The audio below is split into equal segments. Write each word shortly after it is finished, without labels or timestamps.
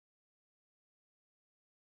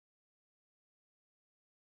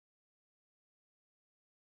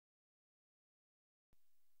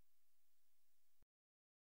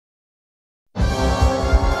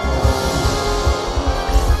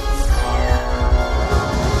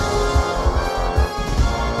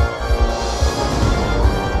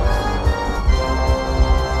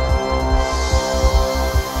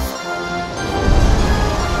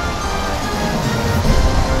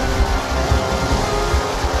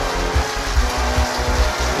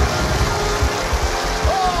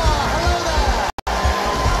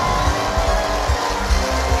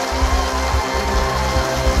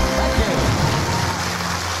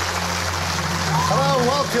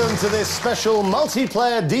special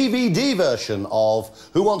multiplayer DVD version of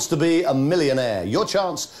Who Wants to Be a Millionaire? Your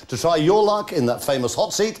chance to try your luck in that famous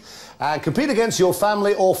hot seat and compete against your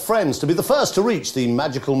family or friends to be the first to reach the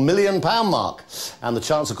magical £1 million mark. And the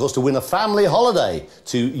chance, of course, to win a family holiday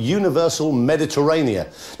to Universal Mediterranea.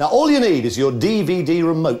 Now, all you need is your DVD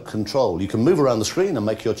remote control. You can move around the screen and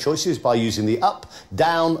make your choices by using the up,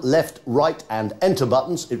 down, left, right and enter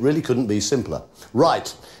buttons. It really couldn't be simpler.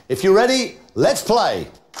 Right, if you're ready, let's play.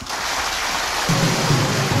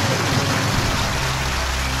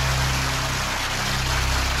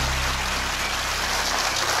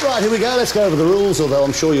 Right, here we go. Let's go over the rules, although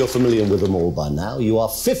I'm sure you're familiar with them all by now. You are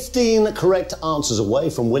 15 correct answers away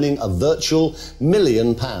from winning a virtual £1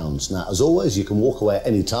 million. Now, as always, you can walk away at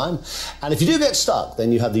any time. And if you do get stuck,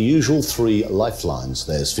 then you have the usual 3 lifelines.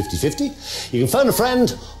 There's 50-50. You can phone a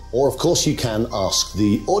friend, or of course you can ask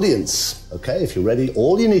the audience. Okay, if you're ready,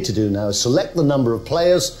 all you need to do now is select the number of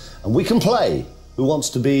players, and we can play Who Wants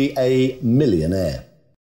to Be a Millionaire?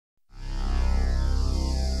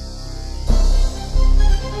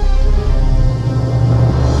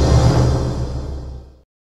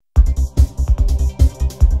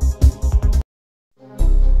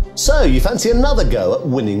 So, you fancy another go at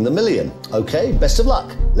winning the million? Okay, best of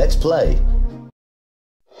luck. Let's play.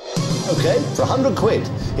 Okay, for 100 quid,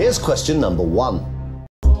 here's question number 1.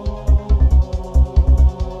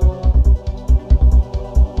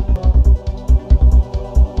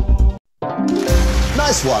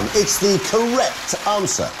 Nice one, it's the correct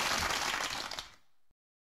answer.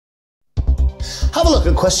 Have a look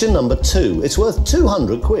at question number 2. It's worth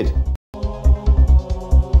 200 quid.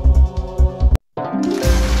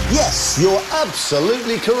 Yes, you're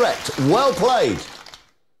absolutely correct. Well played.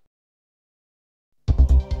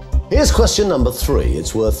 Here's question number 3.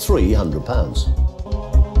 It's worth £300.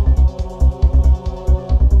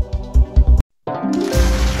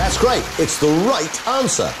 That's great. It's the right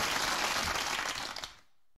answer.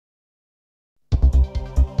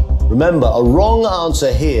 Remember, a wrong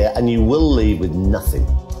answer here and you will leave with nothing.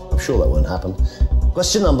 I'm sure that won't happen.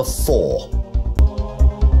 Question number 4.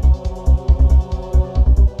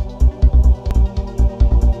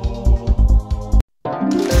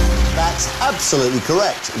 That's absolutely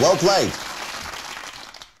correct. Well played.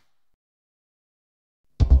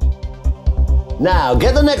 Now,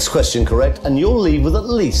 get the next question correct and you'll leave with at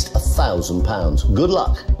least £1,000. Good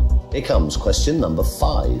luck. Here comes question number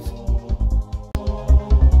 5.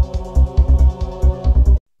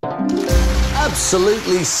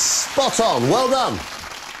 Absolutely spot on. Well done.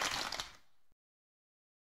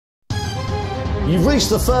 You've reached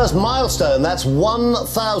the first milestone, that's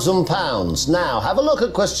 £1,000. Now, have a look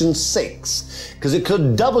at question 6, because it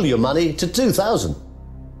could double your money to £2,000.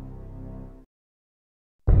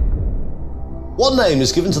 What name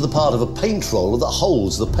is given to the part of a paint roller that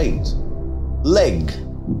holds the paint? Leg,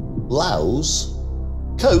 blouse,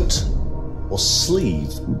 coat, or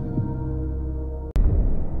sleeve?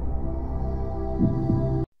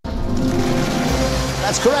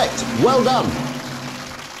 That's correct. Well done.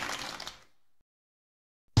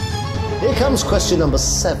 Here comes question number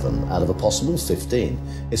 7 out of a possible 15.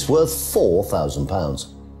 It's worth £4,000.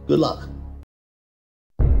 Good luck.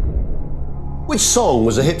 Which song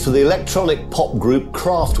was a hit for the electronic pop group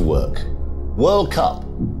Kraftwerk? World Cup,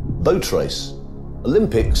 Boat Race,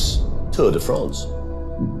 Olympics, Tour de France?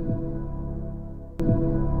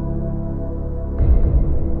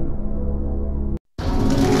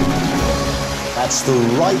 That's the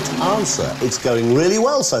right answer. It's going really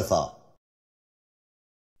well so far.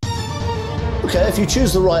 Okay, if you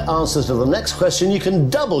choose the right answer to the next question, you can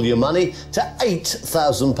double your money to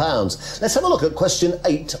 £8,000. Let's have a look at question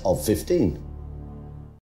 8 of 15.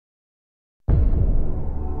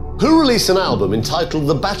 Who released an album entitled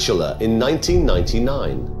The Bachelor in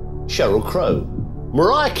 1999? Sheryl Crow,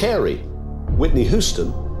 Mariah Carey, Whitney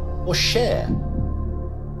Houston, or Cher?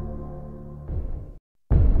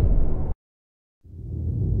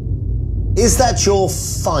 Is that your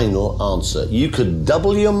final answer? You could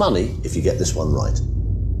double your money if you get this one right.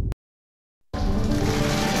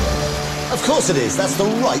 Of course it is. That's the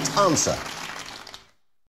right answer.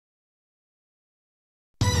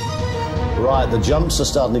 Right, the jumps are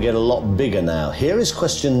starting to get a lot bigger now. Here is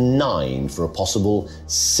question 9 for a possible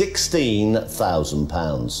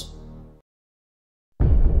 £16,000.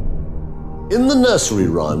 In the nursery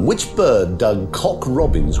rhyme, which bird dug Cock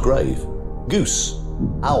Robin's grave? Goose,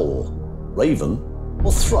 owl, raven,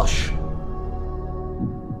 or thrush?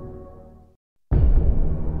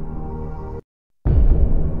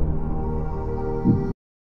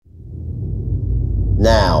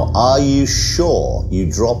 Now, are you sure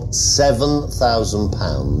you drop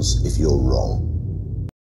 £7,000 if you're wrong?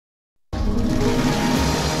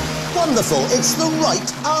 Wonderful, it's the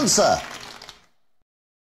right answer.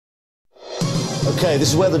 Okay, this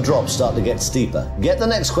is where the drops start to get steeper. Get the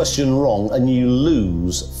next question wrong and you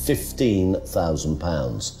lose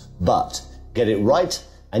 £15,000. But get it right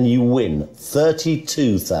and you win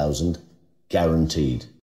 £32,000 guaranteed.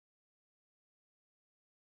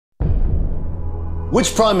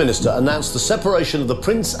 Which Prime Minister announced the separation of the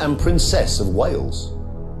Prince and Princess of Wales?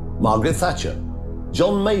 Margaret Thatcher,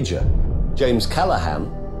 John Major, James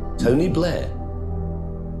Callaghan, Tony Blair.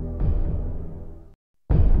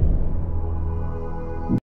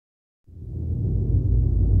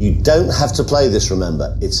 You don't have to play this,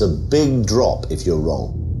 remember. It's a big drop if you're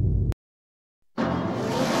wrong.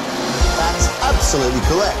 That's absolutely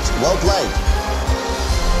correct. Well played.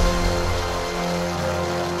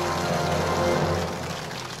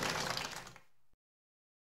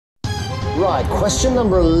 Right, question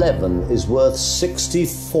number 11 is worth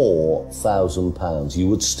 £64,000. You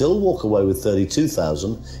would still walk away with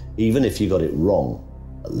 £32,000 even if you got it wrong.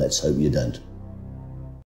 But let's hope you don't.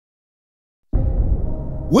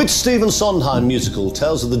 Which Stephen Sondheim musical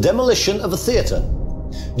tells of the demolition of a theatre?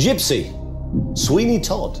 Gypsy, Sweeney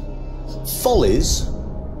Todd, Follies,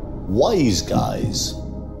 Wise Guys.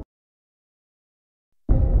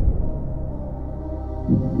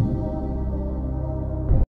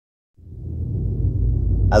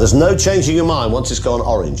 Now, there's no changing your mind once it's gone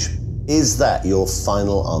orange. Is that your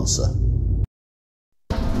final answer?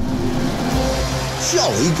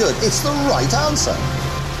 Jolly good, it's the right answer.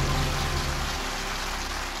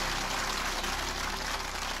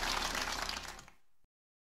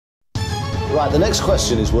 Right, the next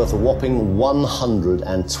question is worth a whopping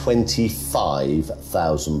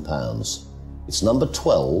 £125,000. It's number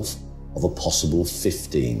 12 of a possible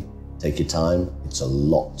 15. Take your time, it's a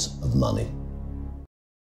lot of money.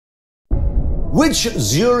 Which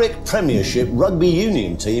Zurich Premiership rugby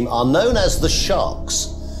union team are known as the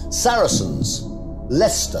Sharks? Saracens,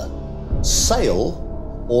 Leicester, Sale,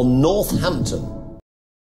 or Northampton?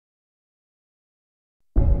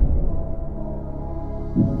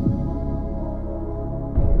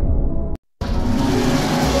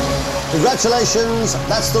 Congratulations,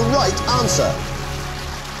 that's the right answer.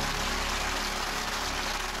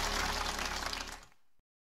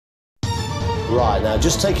 Right, now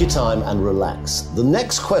just take your time and relax. The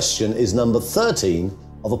next question is number 13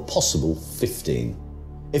 of a possible 15.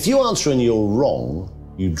 If you answer and you're wrong,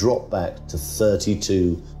 you drop back to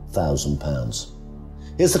 £32,000.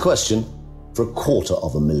 Here's the question for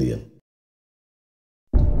 £250,000.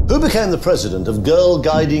 Who became the president of Girl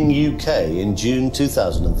Guiding UK in June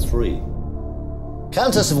 2003?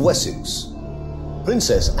 Countess of Wessex,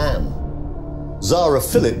 Princess Anne, Zara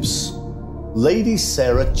Phillips, Lady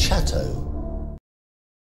Sarah Chatto.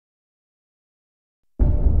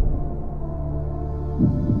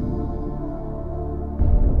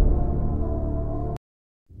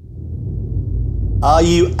 Are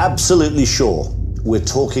you absolutely sure? We're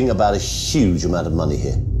talking about a huge amount of money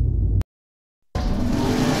here.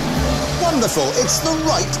 Wonderful, it's the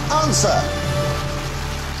right answer.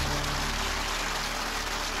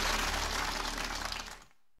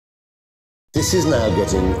 This is now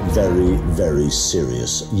getting very, very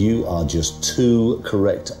serious. You are just 2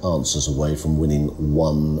 correct answers away from winning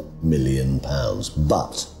 £1 million.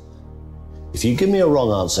 But if you give me a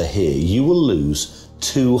wrong answer here, you will lose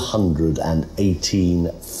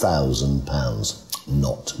 £218,000.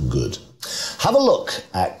 Not good. Have a look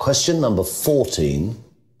at question number 14,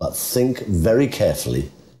 but think very carefully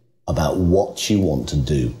about what you want to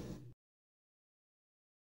do.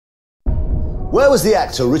 Where was the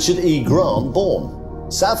actor Richard E. Grant born?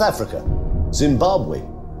 South Africa, Zimbabwe,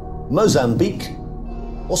 Mozambique,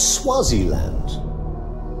 or Swaziland?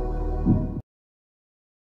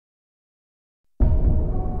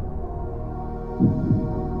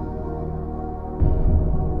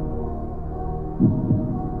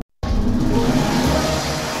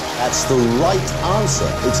 That's the right answer.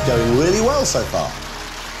 It's going really well so far.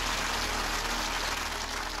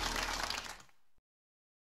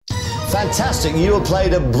 Fantastic. You have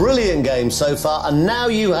played a brilliant game so far, and now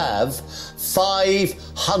you have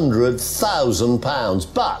 £500,000.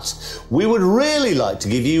 But we would really like to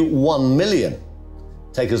give you £1 million.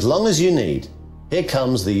 Take as long as you need. Here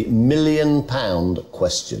comes the £1 million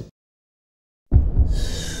question.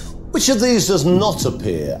 Which of these does not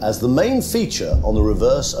appear as the main feature on the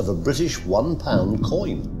reverse of a British £1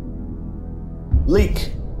 coin?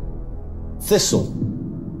 Leek, thistle,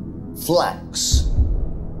 flax,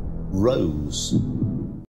 rose.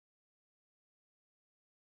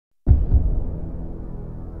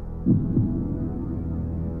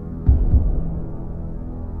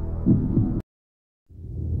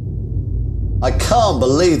 I can't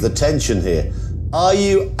believe the tension here. Are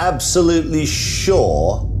you absolutely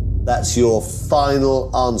sure that's your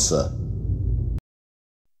final answer?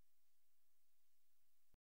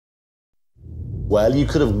 Well, you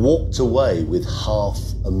could have walked away with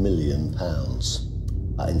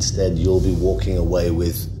 £500,000. But instead, you'll be walking away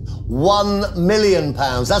with £1 million.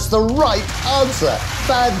 That's the right answer.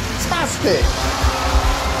 Fantastic.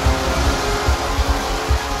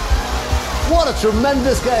 What a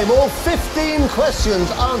tremendous game. All 15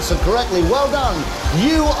 questions answered correctly. Well done.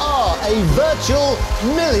 You are a virtual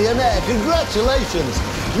millionaire. Congratulations.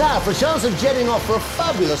 Now, for a chance of jetting off for a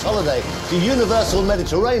fabulous holiday to Universal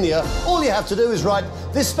Mediterranea, all you have to do is write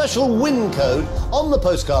this special win code on the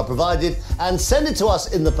postcard provided and send it to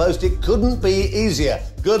us in the post. It couldn't be easier.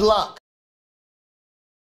 Good luck.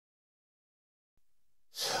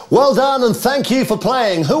 Well done, and thank you for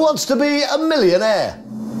playing Who Wants to Be a Millionaire?